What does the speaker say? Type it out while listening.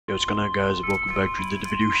Yo, what's going on, guys, and welcome back to another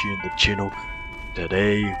video here on the channel.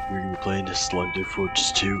 Today we're gonna be playing the Slender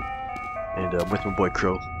Fortress 2, and I'm with my boy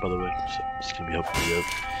Crow, by the way, so he's gonna be helping me out.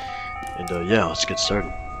 And yeah, let's get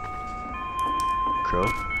started. Crow?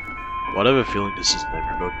 Why do I have a feeling this is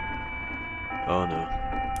nightmare mode? Oh no.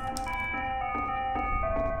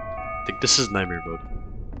 I think this is nightmare mode.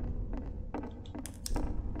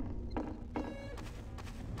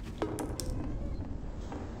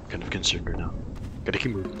 Kind of concerned right now. Gotta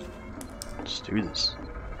keep moving. Let's do this.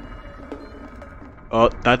 Oh,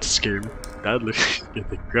 that scared me. That literally scared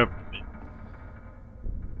the crap out of me.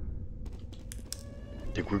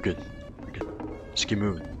 I think we're good. We're good. Just keep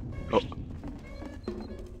moving. Oh.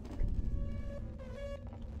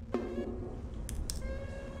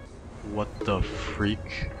 What the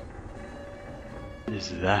freak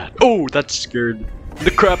is that? Oh, that scared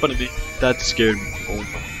the crap out of me. That scared me. Oh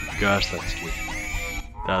my gosh, that scared me.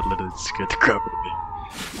 That literally scared the crap out of me.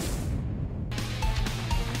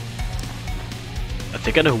 I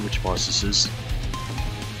think I know which boss this is.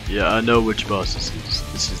 Yeah, I know which boss this is.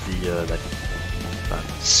 This is the that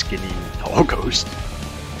skinny tall ghost.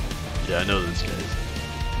 Yeah, I know this guy.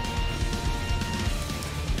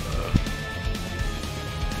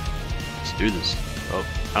 Let's do this. Oh,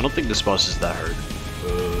 I don't think this boss is that hard.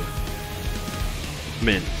 I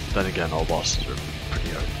mean, then again, all bosses are pretty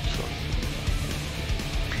hard. So.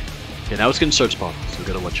 Okay, now it's gonna start spawning, so we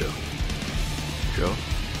gotta watch out. Go.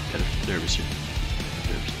 Kind of nervous here.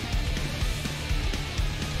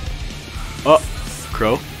 Oh,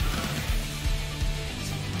 Crow.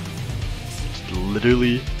 It's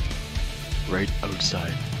literally right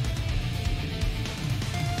outside.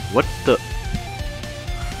 What the?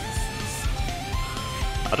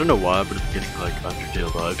 I don't know why, but I'm getting like Undertale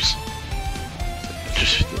vibes.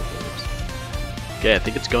 Okay, I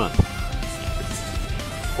think it's gone.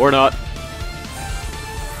 Or not.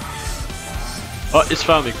 Oh, it's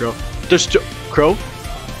found me, Crow. There's Crow?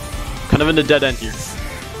 Kind of in the dead end here.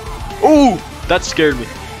 Oh, that scared me.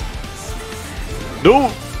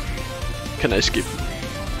 No! Can I escape?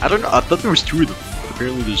 I don't know, I thought there was two of them.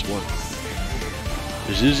 Apparently there's one.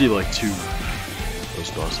 There's usually like two of those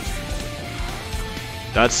bosses.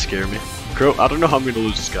 That scared me. Crow, I don't know how I'm gonna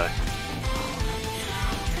lose this guy.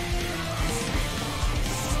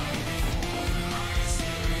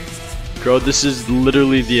 Crow, this is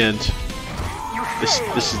literally the end. This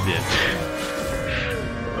is the end.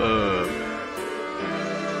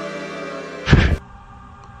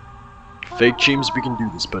 Fake teams, we can do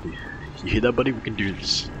this, buddy. You hear that, buddy? We can do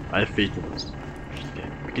this. I have faith in us. Okay,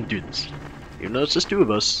 we can do this. Even though it's just two of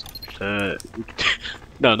us. We can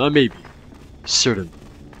no, not maybe. Certain.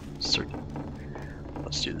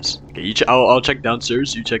 Let's do this. Okay, I'll check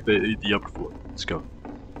downstairs. You check the upper floor. Let's go.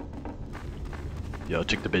 Yeah, I'll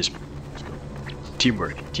check the basement. Let's go.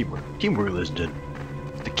 Teamwork, ladies and gentlemen.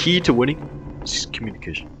 The key to winning is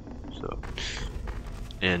communication. So,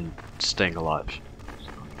 and staying alive.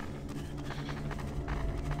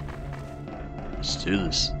 Let's do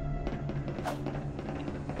this.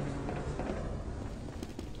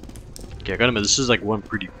 Okay, I gotta admit, this is like one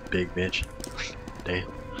pretty big mansion. Damn.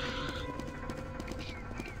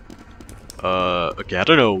 Okay, I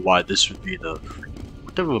don't know why this would be the.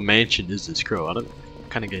 What type of a mansion is this, Crow? I'm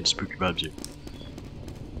kind of getting spooky vibes here.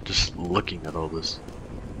 Just looking at all this.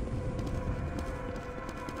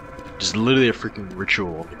 There's literally a freaking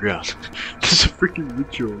ritual on the ground. There's a freaking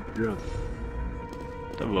ritual on the ground.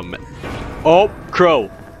 Oh, Crow!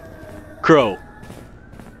 Crow!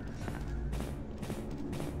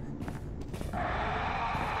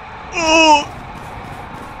 Oh!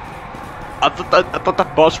 I thought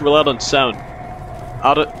that boss relied on sound.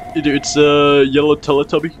 It's yellow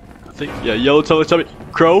Teletubby, I think. Yeah, yellow Teletubby.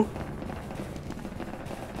 Crow?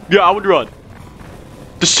 Yeah, I would run.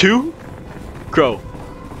 There's two? Crow.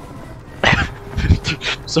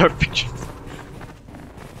 Sorry, picture.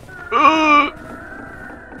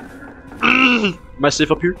 Am I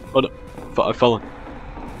safe up here? Oh no, I've fallen.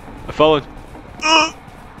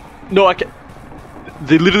 No, I can't.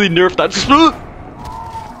 They literally nerfed that.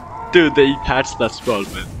 Dude, they patched that spot,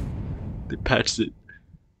 man. They patched it.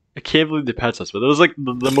 I can't believe they patched that spot. That was like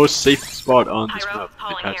the most safe spot on this map.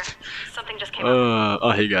 They patched. Something just came up.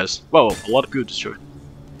 Oh, hey guys. Wow, a lot of good just showed.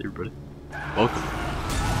 Hey everybody. Welcome.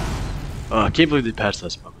 I can't believe they patched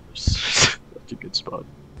that spot. Such a good spot.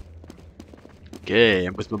 Okay,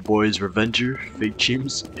 I'm with my boys Revenger, Fake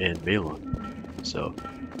Teams, and Malon. So,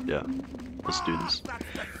 yeah, let's do this.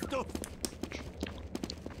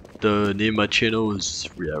 The name of my channel is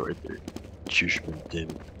right there. Shushman Dim.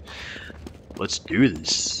 Let's do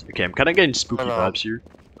this. Okay, I'm kind of getting spooky vibes here,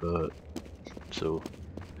 so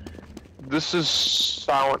This is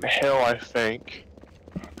Silent Hill, I think.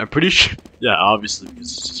 I'm pretty sure. Yeah, obviously,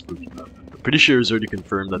 this is a spooky map. I'm pretty sure it's already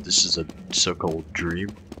confirmed that this is a so-called dream.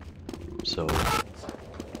 So,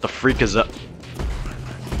 the freak is that?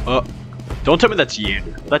 Don't tell me that's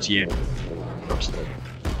Yander. That's Yander.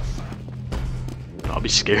 I'll be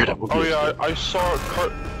scared. Oh yeah, I saw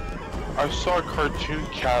a cartoon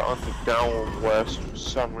cat on the down west for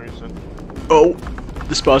some reason. Oh,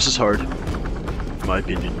 this boss is hard, in my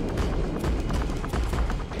opinion.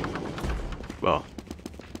 Well,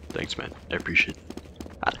 thanks, man. I appreciate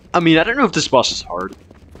it. I mean, I don't know if this boss is hard,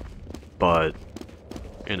 but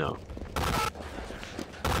you know.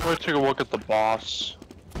 I'm gonna take a look at the boss.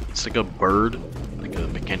 It's like a bird, like a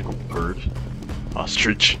mechanical bird,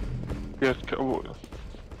 ostrich. Yeah,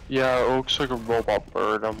 it looks like a robot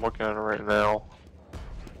bird. I'm looking at it right now.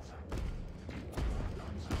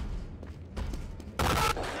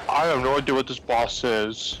 I have no idea what this boss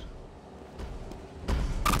is.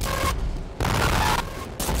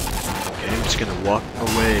 Okay, I'm just gonna walk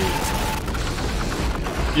away.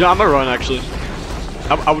 You know, I'm gonna run actually.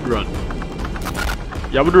 I would run.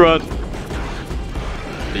 Yeah, I would run.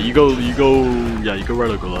 Yeah, you go, yeah, you go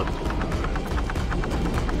right or go left.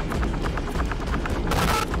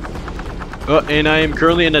 And I am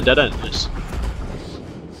currently in a dead end. Yes.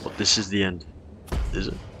 Well, this is the end. Is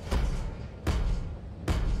it?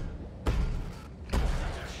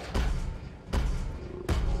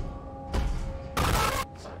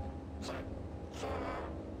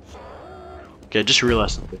 Okay, I just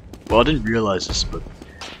realized something. Well, I didn't realize this, but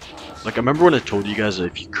like I remember when I told you guys that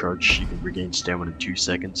if you crouch, you can regain stamina in 2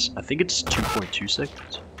 seconds. I think it's 2.2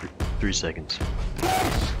 seconds, or 3 seconds.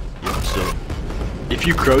 Yeah, so if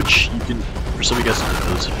you crouch, you can. For some of you guys who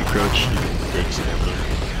know this, if you crouch, you can regain stamina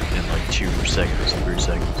in like 2 seconds, 3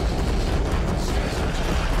 seconds.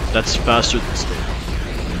 That's faster than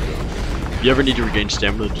stamina. If you ever need to regain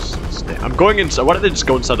stamina, just stay. I'm going inside. Why don't they just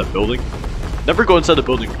go inside the building? Never go inside the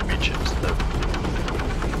building with me, chicks.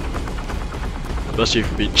 Especially if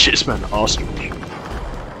you're being chased by an ostrich.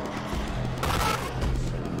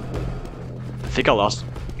 I think I lost him.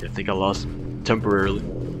 I think I lost him temporarily.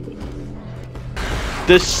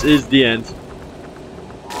 This is the end.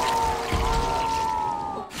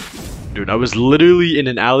 Dude, I was literally in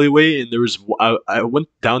an alleyway and there was. I went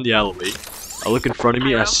down the alleyway. I look in front of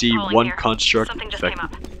me and I see one construct infected.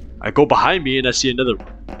 I go behind me and I see another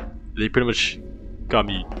one. They pretty much got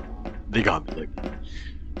me. They got me like.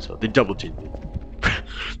 So they double teamed me.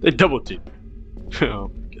 They double teamed. Oh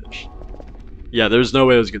my gosh. Yeah, there's no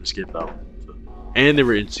way I was gonna escape that one. So. And they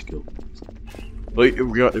were insecure. But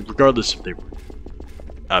regardless if they were,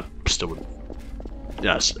 I still would.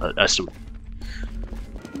 Yes, I still would.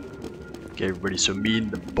 Okay, everybody. So me and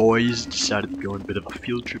the boys decided to go on a bit of a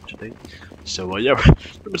field trip today. So yeah, we're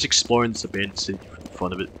pretty much exploring this abandoned city for the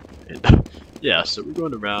fun of it. And yeah, so we're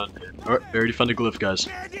going around. And, alright, I already found a glyph, guys.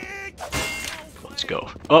 Let's go.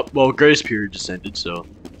 Oh, well, grace period just ended, so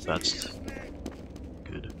that's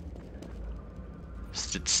good.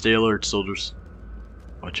 Stay alert, soldiers.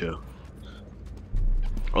 Watch out.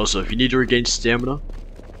 Also, if you need to regain stamina,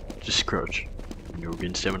 just crouch. You'll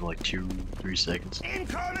regain stamina in like 2-3 seconds.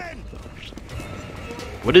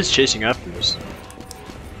 What is chasing after us?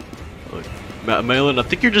 Look, Malin, I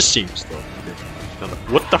think you're just seeing stuff.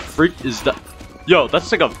 What the freak is that? Yo,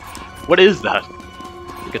 that's like a. What is that?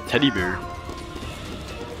 Like a teddy bear.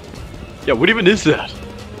 Yeah, what even is that?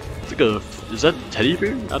 It's like a. Is that a teddy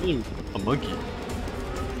bear? I don't even. A monkey.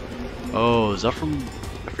 Oh, is that from.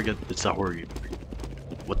 I forget. It's that horror game.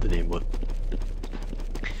 What the name was.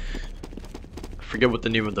 I forget what the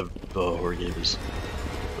name of the horror game is.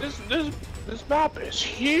 This map is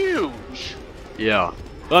huge. Yeah.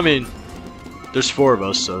 I mean, there's 4 of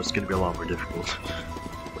us, so it's gonna be a lot more difficult.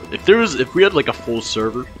 If we had like a full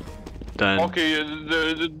server, then okay,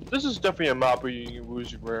 this is definitely a map where you can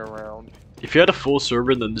lose your way around. If you had a full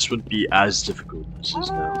server, then this wouldn't be as difficult as this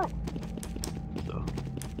is now. So.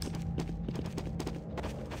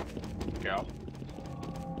 Yeah.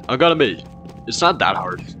 I gotta admit, it's not that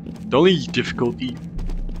hard. The only difficulty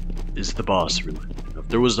is the boss, really. If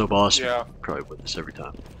there was no boss, yeah, we'd probably win this every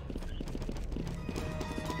time.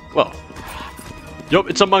 Well, yup,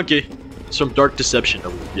 it's a monkey. It's from Dark Deception.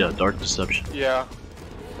 Yeah, Dark Deception. Yeah.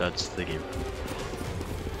 That's the game.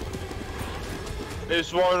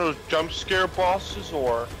 Is one of those jump scare bosses,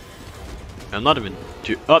 or? I'm not even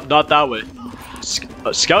too. Oh, not that way.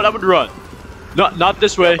 Scout, I would run. Not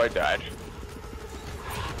this way. I died.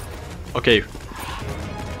 Okay.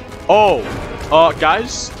 Oh,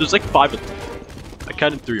 guys, there's like 5 of them. I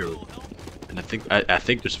counted 3 already, and I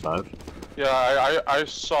think there's 5. Yeah, I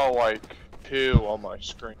saw like 2 on my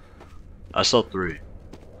screen. I saw 3.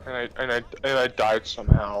 And I died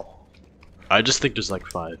somehow. I just think there's like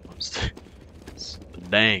 5. Honestly.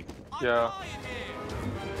 Dang. Yeah.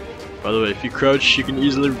 By the way, if you crouch, you can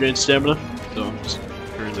easily regain stamina. So I'm just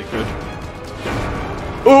currently crouching.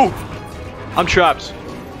 Oh! I'm trapped.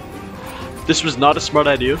 This was not a smart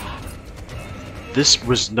idea. This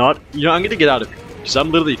was not. You know, I'm gonna get out of here because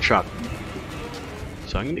I'm literally trapped.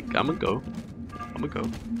 So I'm gonna go.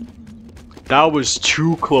 That was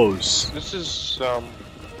too close. This is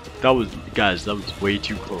That was, guys, that was way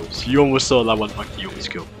too close. You almost saw that one monkey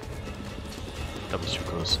almost kill. That was too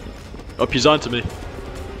close. Oh, he's onto me.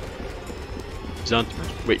 He's onto me.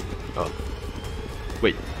 Wait. Oh.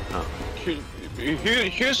 Wait. Oh.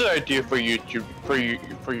 Here's an idea for YouTube for your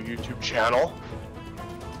YouTube channel.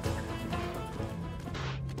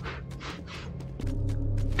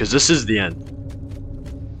 Because this is the end.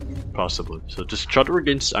 Possibly. So just try to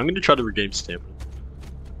regain. I'm gonna try to regain stamina.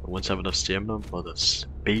 But once I have enough stamina, I'm gonna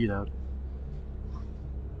speed out.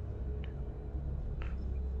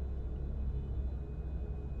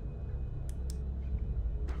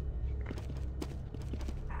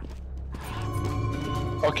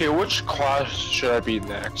 Okay, which class should I be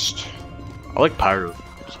next? I like pyro.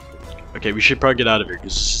 Okay, we should probably get out of here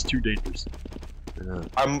because this is too dangerous. Yeah.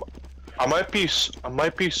 I might be sniper.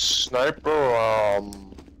 Might be sniper.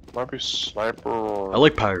 Or I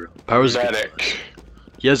like pyro. Pyro's a good medic. class.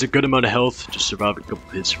 He has a good amount of health, just survive a couple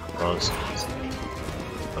hits from boss.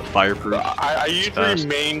 Fireproof. I usually fast.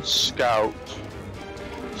 main scout.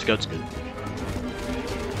 Scout's good.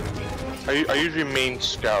 I usually main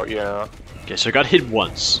scout, yeah. Okay, so I got hit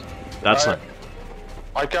once. That's not.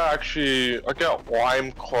 I got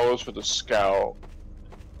lime clothes for the scout.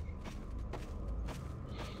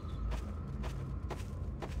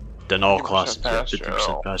 Then all 50% classes are faster,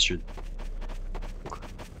 50% faster.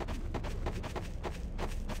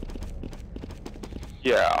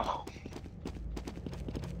 Yeah.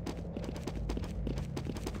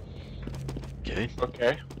 Okay.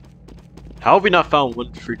 Okay. How have we not found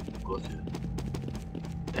one freaking glove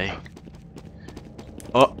yet? Dang.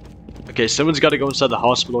 Oh. Okay, someone's got to go inside the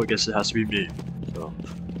hospital. I guess it has to be me. So,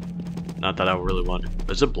 not that I really want it.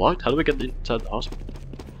 Is it blocked? How do we get inside the hospital?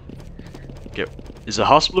 Okay. Is the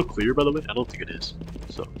hospital clear, by the way? I don't think it is.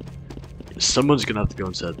 So, someone's gonna have to go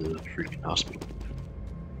inside the freaking hospital.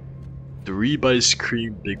 3 ice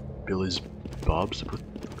cream, Big Billy's Bob's.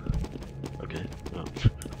 Okay. No.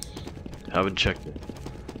 Haven't checked it.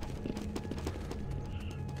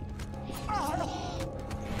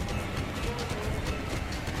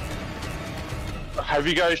 Have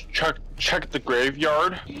you guys checked the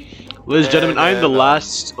graveyard? Ladies and gentlemen, I am the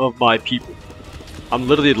last of my people. I'm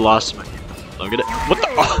literally the last of my people. I'm gonna. What the?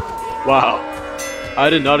 Oh, wow. I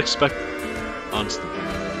did not expect that, honestly.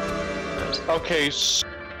 Okay.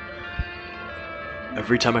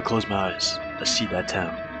 Every time I close my eyes, I see that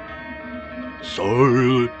town.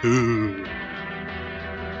 Silent Hill.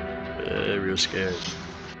 Yeah, real scared.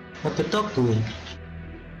 What to talk to me?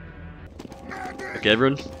 Okay,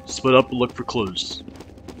 everyone, split up and look for clues.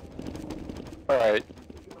 Alright.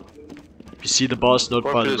 If you see the boss,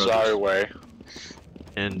 notify the Desire brothers. way.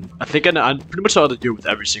 And I think I pretty much know how to deal with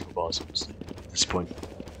every single boss honestly, at this point.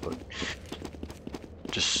 But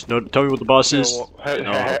just tell me what the boss is.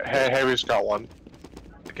 Harry's got one.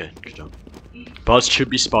 Okay, good job. Boss should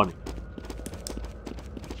be spawning.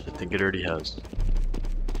 I think it already has.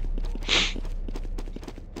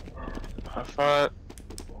 I thought.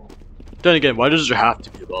 Then again, why does there have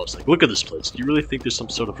to be a boss? Like, look at this place. Do you really think there's some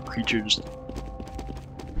sort of creature just...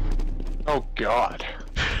 Oh god.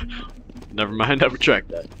 Never mind, I retract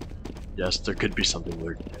that. Yes, there could be something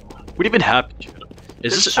weird. What even happened to it?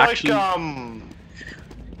 Is It's this like, actually...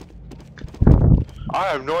 I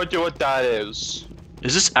have no idea what that is.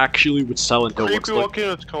 Is this actually what Silent Hill looks Creepy like?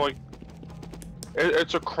 looking, it's kind of like...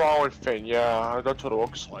 It's a crawling thing, yeah, that's what it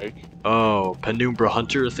looks like. Oh, Penumbra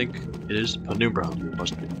Hunter, I think it is. Penumbra Hunter, it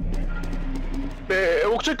must be. It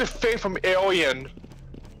looks like the thing from Alien.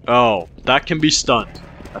 Oh, that can be stunned,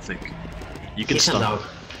 I think. You can He's stun allowed.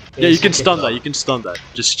 Yeah, you He's can stun that, allowed. you can stun that.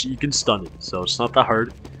 Just, you can stun it, so it's not that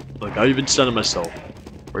hard. Like, I even stunned it myself.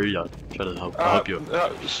 Where are you at? Try to help, I'll help you.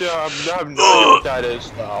 See, I have no idea what that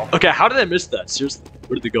is now. Okay, how did I miss that? Seriously,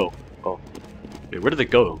 where did they go? Oh. Wait, where did they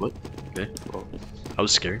go? What? Okay, well, that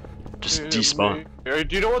was scary. Just despawn. Do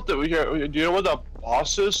you know what the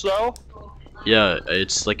boss is though? Yeah,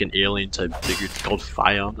 it's like an alien type figure. It's called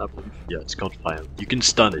Fion, I believe. Yeah, it's called Fion. You can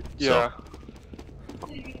stun it. Yeah.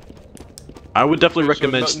 So. I would definitely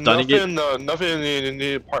recommend stunning it. Nothing in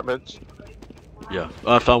the apartment. Yeah,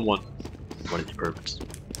 I found one. One of the apartments.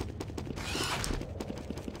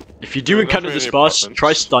 If you do encounter this boss,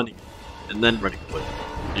 try stunning it. and then running away.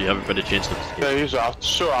 You have a better chance of escape. Yeah, he's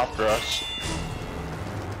so after us.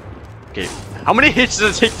 Okay, how many hits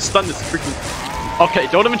does it take to stun this freaking... Okay,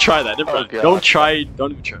 don't even try that. Never mind. God. Don't even try that.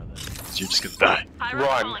 'Cause you're just gonna die.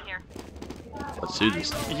 Run. Let's do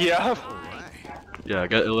this. Yeah. Yeah,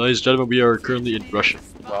 ladies and gentlemen, we are currently in Russia.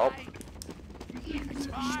 Well.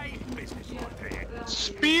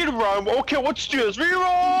 Speed run. Okay, let's do this. Speed run.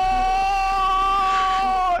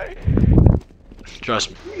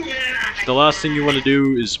 Trust me. The last thing you want to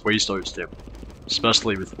do is waste all your stamina.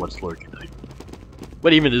 Especially with what's lurking at you.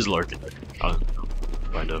 What even is lurking at you? I don't know.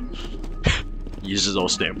 Find out. Uses all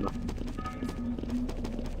stamina.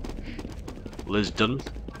 Ladies and gentlemen,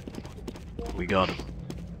 we got him.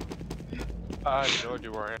 I know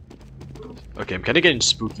you were. Okay, I'm kind of getting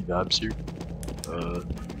spooky vibes here.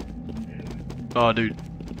 Oh, dude.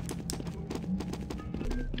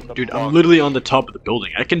 Dude, I'm literally on the top of the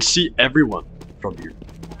building. I can see everyone from here.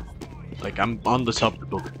 Like, I'm on the top of the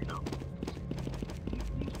building right now.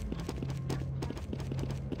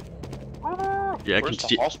 Yeah, I can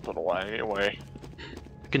see. Where's the hospital anyway?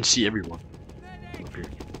 I can see everyone up here.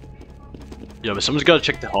 Yeah, but someone's gotta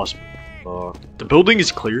check the hospital. The building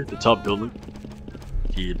is clear. The top building.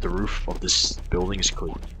 The roof of this building is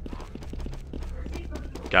clear.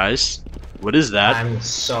 Guys, what is that? I'm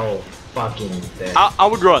so fucking dead. I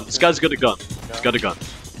would run. This guy's got a gun. He's got a gun.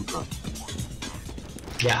 Would run.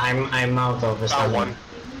 Yeah, I'm out of this one.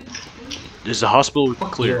 Is the hospital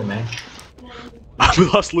Fuck clear? you, man. We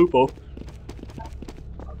lost Lupo.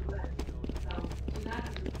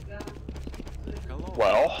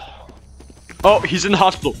 Well. Oh, he's in the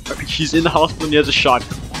hospital. He's in the hospital and he has a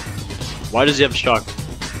shotgun. Why does he have a shotgun?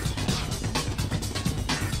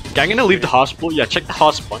 Okay, I'm gonna leave the hospital. Yeah, check the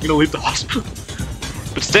hospital. I'm gonna leave the hospital.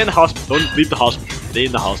 But stay in the hospital. Don't leave the hospital. Stay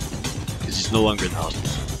in the hospital. Because he's no longer in the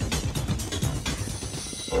hospital.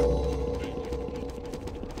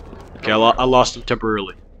 Okay, I lost him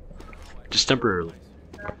temporarily. Just temporarily.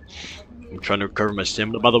 I'm trying to recover my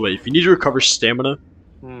stamina. By the way, if you need to recover stamina,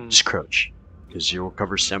 just crouch. Because you'll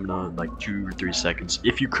recover stamina in like 2 or 3 seconds.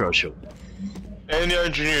 If you crouch it. And the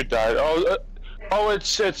engineer died. Oh,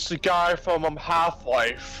 it's the guy from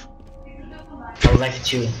Half-Life. I would like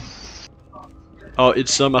to. Oh,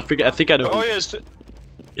 it's I think I know. Oh yes.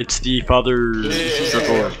 It's the Father.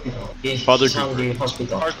 Father From the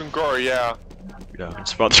hospital. Gore, yeah. Yeah,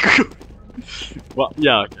 it's Father. Well,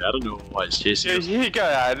 yeah. Okay, I don't know why he's chasing Yeah, us. he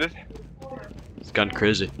got added. It's gone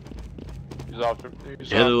crazy. He's off.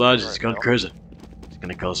 Yeah, the lads, it's gone crazy. It's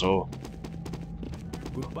gonna kill us all.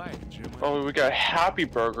 Oh, we got Happy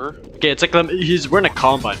Burger. Okay, it's like he's wearing a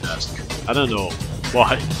combine mask. I don't know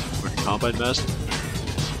why he's wearing a combine mask.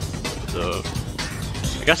 So,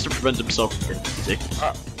 I guess to prevent himself from getting sick.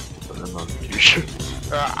 But I'm not too sure.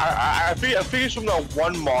 I think it's from that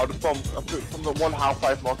one mod from the one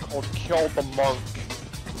Half-Life mod called Kill the Monk.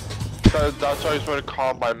 That's why he's wearing a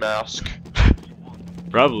combine mask.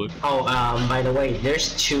 Probably. Oh, by the way,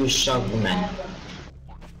 there's 2 Shogmen.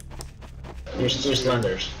 There's 2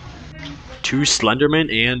 Slenders. 2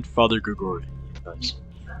 Slenderman and Father Grigori. Nice.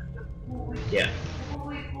 Yeah.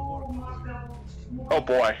 Oh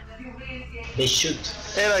boy. They shoot.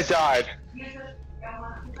 And I died.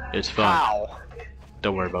 It's fine. Ow.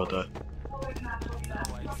 Don't worry about that.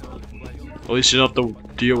 At least you don't have to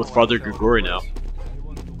deal with Father Grigori now.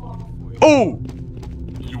 Oh!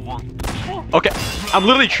 Okay, I'm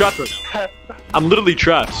literally trapped right now. I'm literally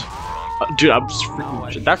trapped. Dude, I'm just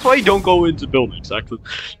freaking... That's why you don't go into buildings, actually.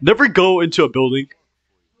 Never go into a building.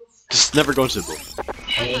 Just never go into a building.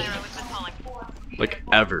 Hey. Like,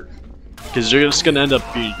 ever. Because you're just gonna end up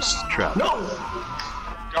being trapped. No!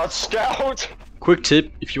 Got scout. Quick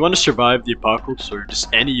tip, if you want to survive the apocalypse or just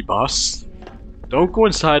any boss, don't go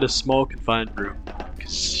inside a small confined room.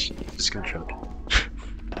 Because it's gonna trap you.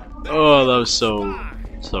 Oh, that was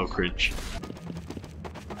so cringe.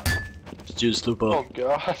 Let's do this loop Oh up.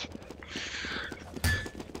 god.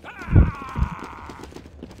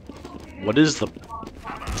 What is the...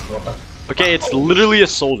 Okay, it's literally a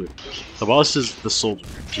soldier. The boss is the soldier,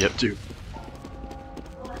 TF2.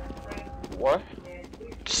 What?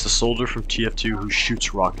 It's the soldier from TF2 who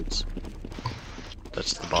shoots rockets.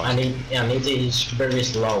 That's the boss. And it is very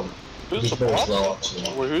slow. Who's It's the very boss? slow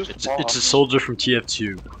actually. Wait, who's the It's boss? a soldier from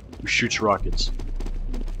TF2 who shoots rockets.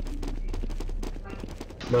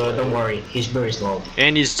 But don't worry, he's very slow.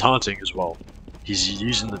 And he's taunting as well. He's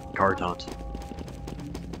using the car taunt.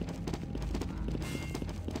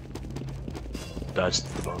 That's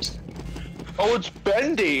the boss. Oh, it's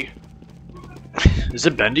Bendy. Is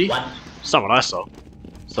it Bendy? What? It's not what I saw.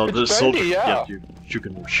 So It's the soldier, Bendy, yeah. dude,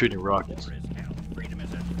 shooting rockets.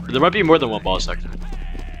 There might be more than one boss actually.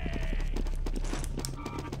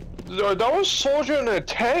 That was soldier in a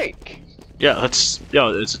tank. Yeah, it's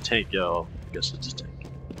a tank. Yeah, I guess it's a tank.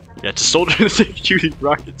 Yeah, it's a soldier in a tank shooting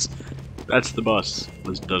rockets. That's the boss.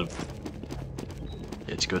 Let's done.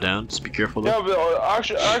 Let's go down. Just be careful. Yeah, but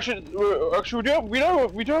actually,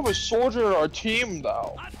 we do have a soldier in our team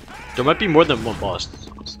now. There might be more than one boss.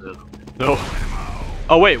 No.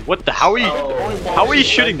 Oh wait, what the? How are you? How are you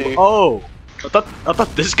shooting? Bendy. Oh, I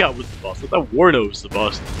thought this guy was the boss. I thought Warno was the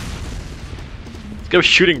boss. This guy was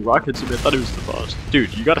shooting rockets at me. I thought he was the boss.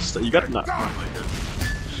 Dude, you gotta not.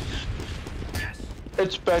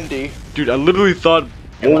 It's Bendy. Dude, I literally thought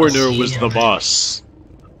Warner was the boss.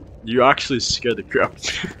 You actually scared the crap.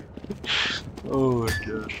 Oh my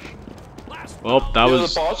gosh. Well, that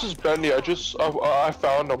was. The boss is Bendy. I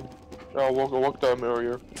found him. I'll look at him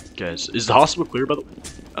earlier. Guys, is the hospital clear by the way?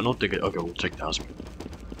 I don't think it. Okay, we'll check the hospital.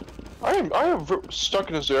 I am stuck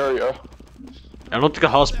in this area. I don't think the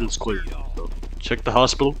hospital's clear. So check the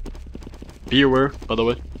hospital. Be aware, by the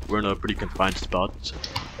way, we're in a pretty confined spot. So.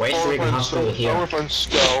 Where's the hospital here? Our friend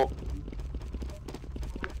Scout.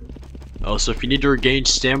 Also, if you need to regain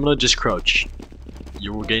stamina, just crouch.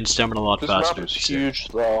 You will gain stamina a lot This faster. map is huge,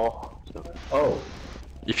 though. Oh.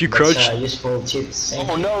 If you That's, crouch, useful tips.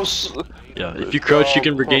 Oh no! yeah, if you crouch, you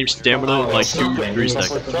can regain stamina in like 2 to 3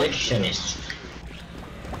 seconds.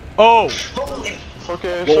 Oh!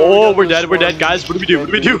 Okay. Oh, we're dead, guys. What do we do?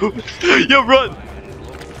 What do we do? Yo, run!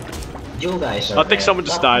 You guys are I think someone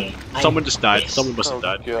just died. Someone just died. Someone must have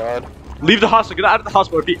died. Leave the hospital. Get out of the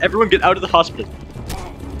hospital. Repeat. Everyone get out of the hospital.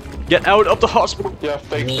 Get out of the hospital. Yeah,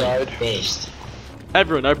 fake died.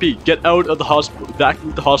 Everyone, repeat. Get out of the hospital.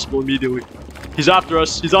 Evacuate the hospital immediately. He's after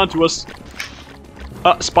us. He's onto us.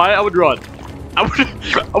 Spy, I would run. I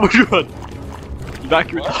would run.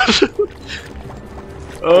 Evacuate the hospital.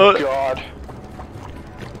 Oh god.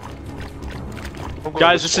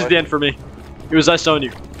 Guys, this is the end for me. It was nice knowing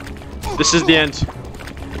you. This is the end.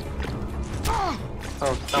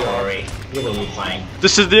 Oh, don't worry, you will be fine.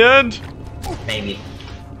 This is the end. Maybe.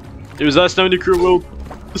 It was nice knowing you, crew. Will.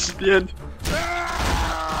 This is the end.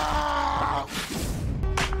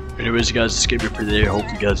 Anyways, guys, this is gonna be for today. I hope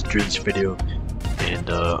you guys enjoyed this video, and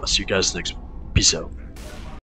I'll see you guys next one. Peace out.